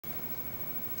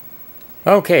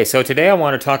Okay, so today I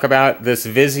want to talk about this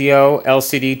Vizio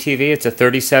LCD TV. It's a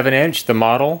 37-inch, the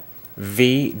model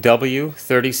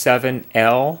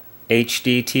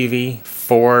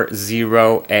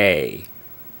VW32LHDTV40A.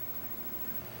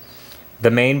 The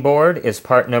main board is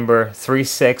part number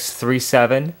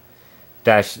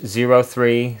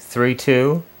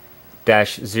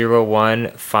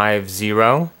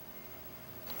 3637-0332-0150.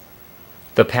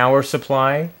 The power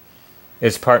supply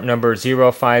is part number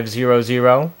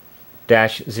 0507-0590.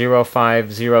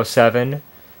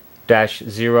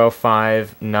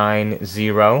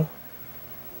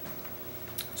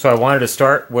 So I wanted to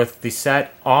start with the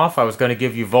set off. I was going to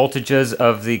give you voltages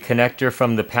of the connector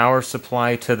from the power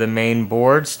supply to the main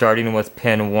board, starting with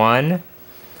pin 1.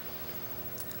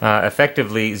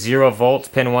 Effectively 0 volts.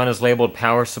 Pin 1 is labeled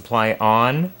power supply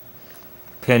on.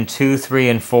 Pin 2, 3,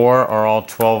 and 4 are all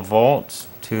 12 volts.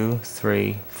 2,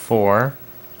 3, 4.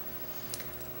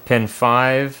 Pin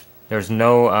 5, there's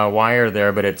no wire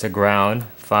there, but it's a ground.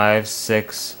 5,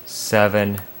 6,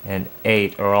 7, and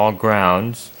 8 are all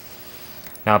grounds.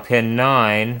 Now pin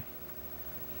 9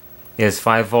 is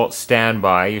 5 volts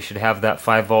standby. You should have that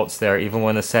 5 volts there even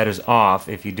when the set is off.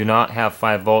 If you do not have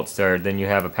 5 volts there, then you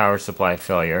have a power supply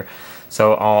failure.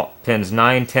 So all pins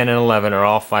 9, 10, and 11 are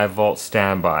all 5 volts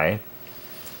standby.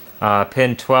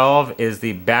 Pin 12 is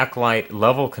the backlight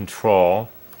level control,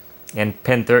 and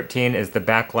pin 13 is the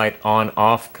backlight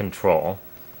on-off control.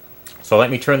 So let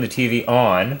me turn the TV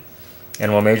on,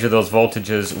 and we'll measure those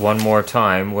voltages one more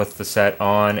time with the set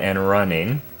on and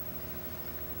running.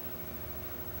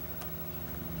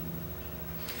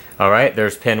 Alright,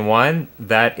 there's pin 1.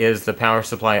 That is the power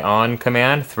supply on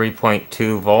command,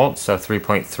 3.2 volts, so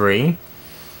 3.3.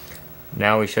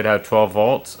 Now we should have 12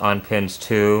 volts on pins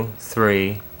 2,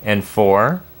 3, and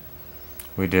 4.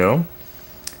 We do.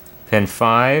 Pin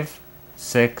 5,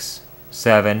 6,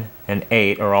 7, and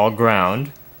 8 are all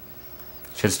ground.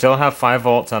 Should still have 5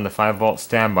 volts on the 5 volt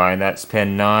standby, and that's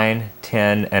pin 9,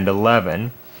 10, and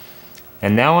 11.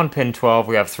 And now on pin 12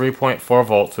 we have 3.4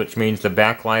 volts, which means the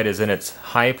backlight is in its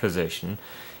high position.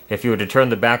 If you were to turn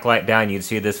the backlight down, you'd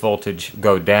see this voltage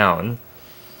go down.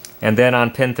 And then on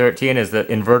pin 13 is the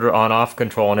inverter on-off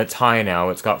control, and it's high now.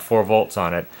 It's got 4 volts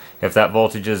on it. If that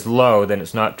voltage is low, then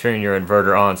it's not turning your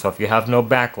inverter on. So if you have no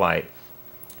backlight,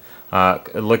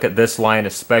 look at this line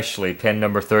especially, pin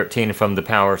number 13 from the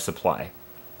power supply.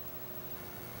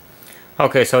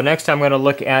 Okay, so next I'm going to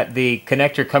look at the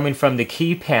connector coming from the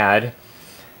keypad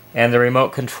and the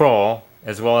remote control,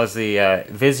 as well as the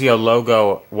Vizio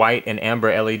logo white and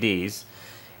amber LEDs.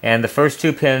 And the first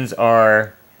two pins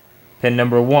are pin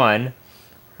number 1,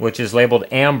 which is labeled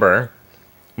amber,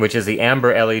 which is the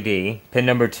amber LED. Pin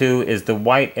number 2 is the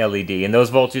white LED, and those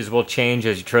voltages will change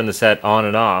as you turn the set on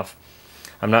and off.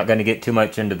 I'm not going to get too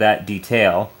much into that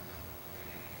detail.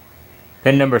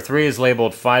 Pin number 3 is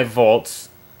labeled 5 volts,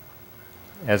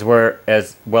 as well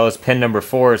as pin number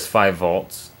 4 is 5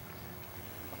 volts.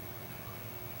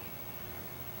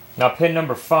 Now pin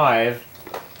number 5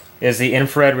 is the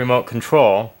infrared remote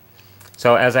control.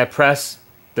 So as I press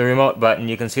the remote button,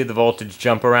 you can see the voltage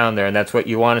jump around there, and that's what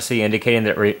you want to see, indicating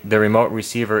that the remote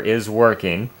receiver is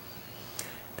working.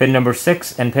 Pin number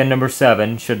 6 and pin number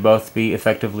 7 should both be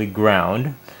effectively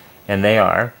ground, and they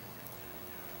are.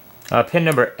 Pin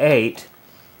number 8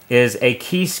 is a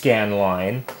key scan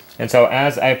line, and so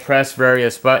as I press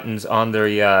various buttons on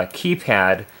the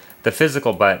keypad, the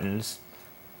physical buttons,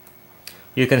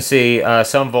 you can see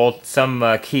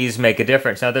some keys make a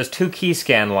difference. Now there's 2 key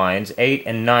scan lines, 8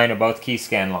 and 9 are both key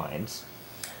scan lines.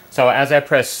 So as I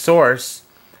press source,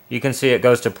 you can see it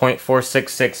goes to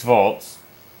 0.466 volts.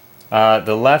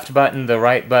 The left button, the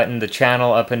right button, the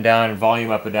channel up and down, and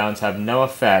volume up and downs have no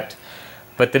effect,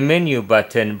 but the menu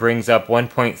button brings up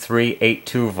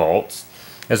 1.382 volts,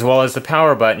 as well as the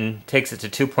power button takes it to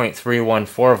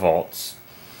 2.314 volts.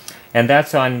 And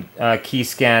that's on key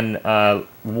scan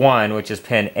 1, which is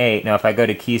pin 8. Now if I go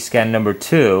to key scan number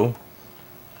 2,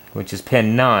 which is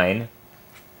pin 9,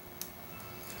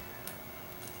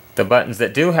 the buttons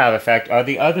that do have effect are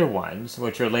the other ones,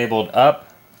 which are labeled up,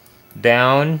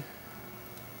 down,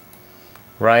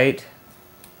 right,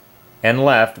 and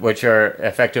left, which are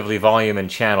effectively volume and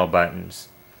channel buttons.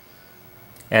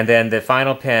 And then the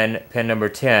final pin, pin number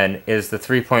 10, is the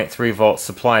 3.3 volt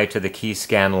supply to the key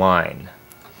scan line.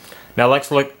 Now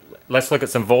let's look at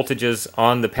some voltages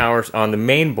on the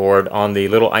main board on the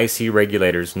little IC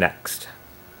regulators next.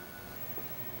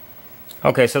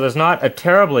 Okay, so there's not a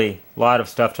terribly lot of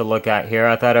stuff to look at here.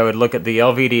 I thought I would look at the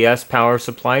LVDS power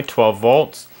supply, 12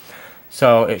 volts.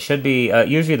 So it should be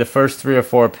usually the first 3 or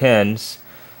 4 pins.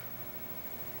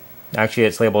 Actually,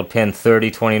 it's labeled pin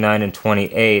 30, 29, and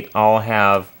 28. All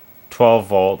have 12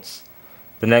 volts.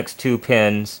 The next two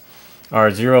pins are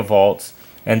 0 volts.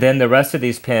 And then the rest of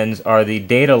these pins are the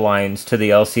data lines to the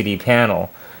LCD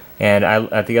panel. And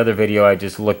at the other video, I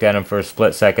just looked at them for a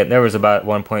split second. There was about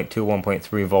 1.2,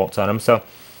 1.3 volts on them. So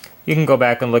you can go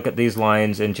back and look at these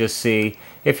lines and just see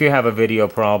if you have a video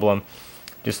problem.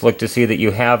 Just look to see that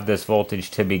you have this voltage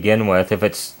to begin with. If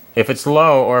it's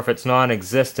low or if it's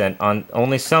non-existent on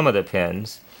only some of the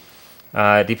pins,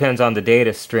 it depends on the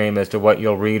data stream as to what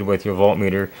you'll read with your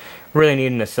voltmeter. Really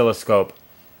need an oscilloscope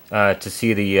to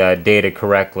see the data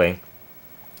correctly.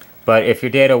 But if your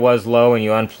data was low and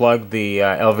you unplugged the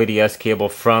LVDS cable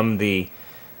from the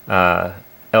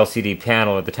LCD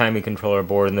panel at the timing controller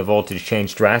board and the voltage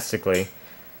changed drastically,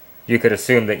 you could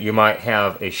assume that you might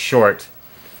have a short.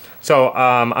 So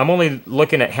I'm only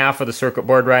looking at half of the circuit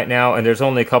board right now, and there's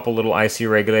only a couple little IC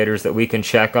regulators that we can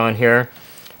check on here.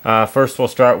 First we'll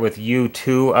start with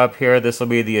U2 up here. This will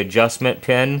be the adjustment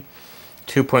pin,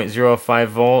 2.05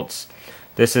 volts.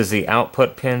 This is the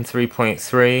output pin,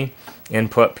 3.3.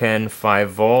 Input pin,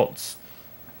 5 volts.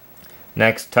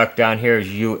 Next, tucked down here is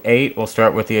U8. We'll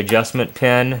start with the adjustment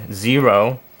pin,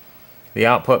 0. The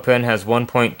output pin has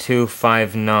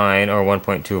 1.259 or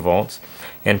 1.2 volts.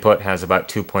 Input has about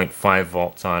 2.5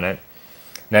 volts on it.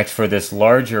 Next, for this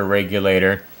larger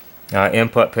regulator,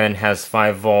 input pin has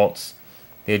 5 volts.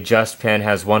 The adjust pin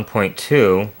has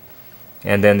 1.2.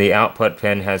 And then the output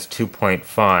pin has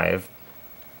 2.5.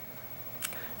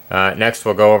 Next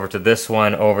we'll go over to this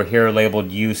one over here labeled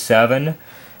U7,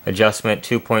 adjustment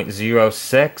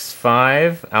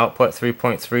 2.065, output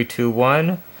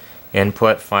 3.321,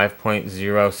 input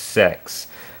 5.06.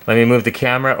 Let me move the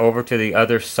camera over to the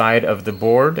other side of the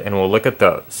board and we'll look at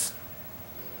those.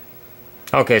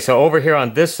 Okay, so over here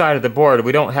on this side of the board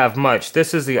we don't have much.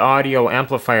 This is the audio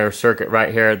amplifier circuit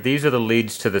right here. These are the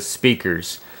leads to the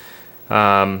speakers.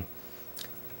 Let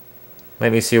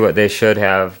me see what they should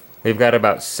have. We've got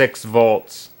about 6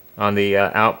 volts on the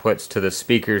outputs to the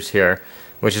speakers here,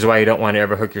 which is why you don't want to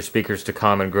ever hook your speakers to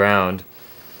common ground.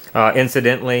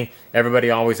 Incidentally,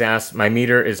 everybody always asks, my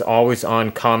meter is always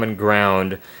on common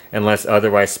ground unless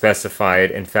otherwise specified.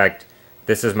 In fact,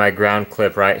 this is my ground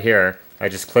clip right here. I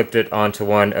just clipped it onto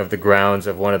one of the grounds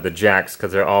of one of the jacks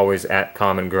because they're always at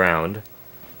common ground.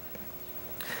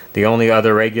 The only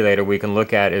other regulator we can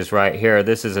look at is right here.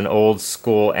 This is an old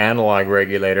school analog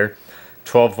regulator.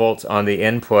 12 volts on the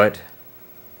input,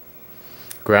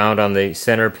 ground on the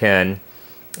center pin,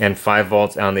 and 5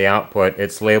 volts on the output.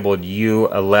 It's labeled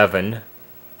U11.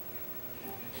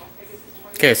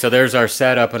 Okay, so there's our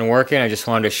setup and working. I just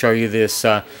wanted to show you this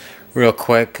real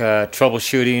quick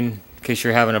troubleshooting. In case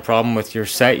you're having a problem with your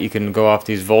set, you can go off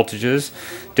these voltages.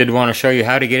 Did want to show you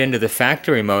how to get into the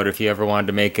factory mode if you ever wanted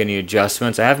to make any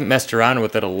adjustments. I haven't messed around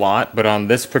with it a lot, but on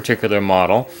this particular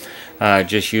model,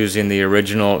 just using the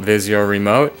original Vizio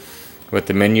remote with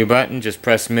the menu button, just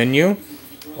press menu.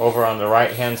 Over on the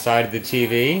right hand side of the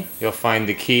TV you'll find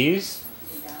the keys.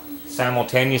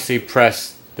 Simultaneously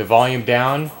press the volume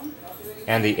down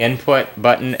and the input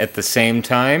button at the same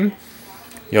time.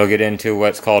 You'll get into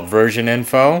what's called version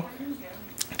info.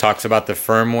 Talks about the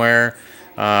firmware.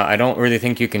 I don't really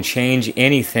think you can change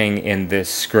anything in this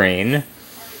screen.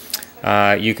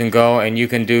 You can go and you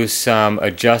can do some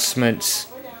adjustments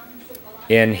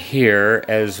in here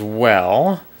as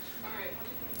well.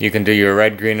 You can do your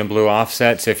red, green, and blue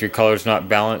offsets. If your color's not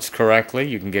balanced correctly,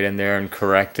 you can get in there and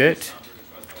correct it.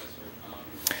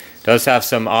 Does have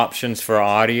some options for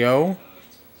audio.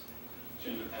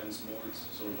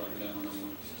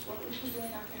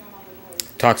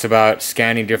 Talks about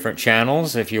scanning different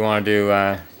channels if you want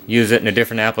to use it in a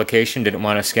different application, didn't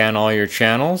want to scan all your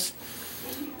channels.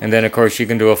 And then of course you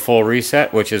can do a full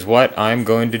reset, which is what I'm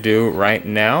going to do right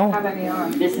now.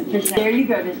 There you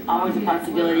go, there's always a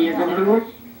possibility you're going to work.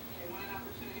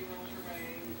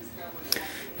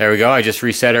 There we go, I just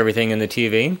reset everything in the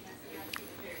TV.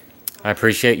 I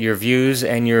appreciate your views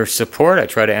and your support. I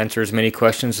try to answer as many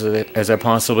questions as I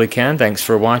possibly can. Thanks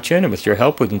for watching, and with your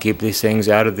help we can keep these things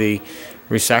out of the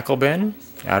recycle bin,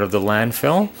 out of the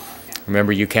landfill.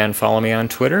 Remember, you can follow me on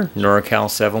Twitter,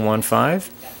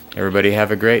 NorCal715. Everybody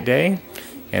have a great day,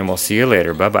 and we'll see you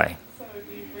later. Bye-bye.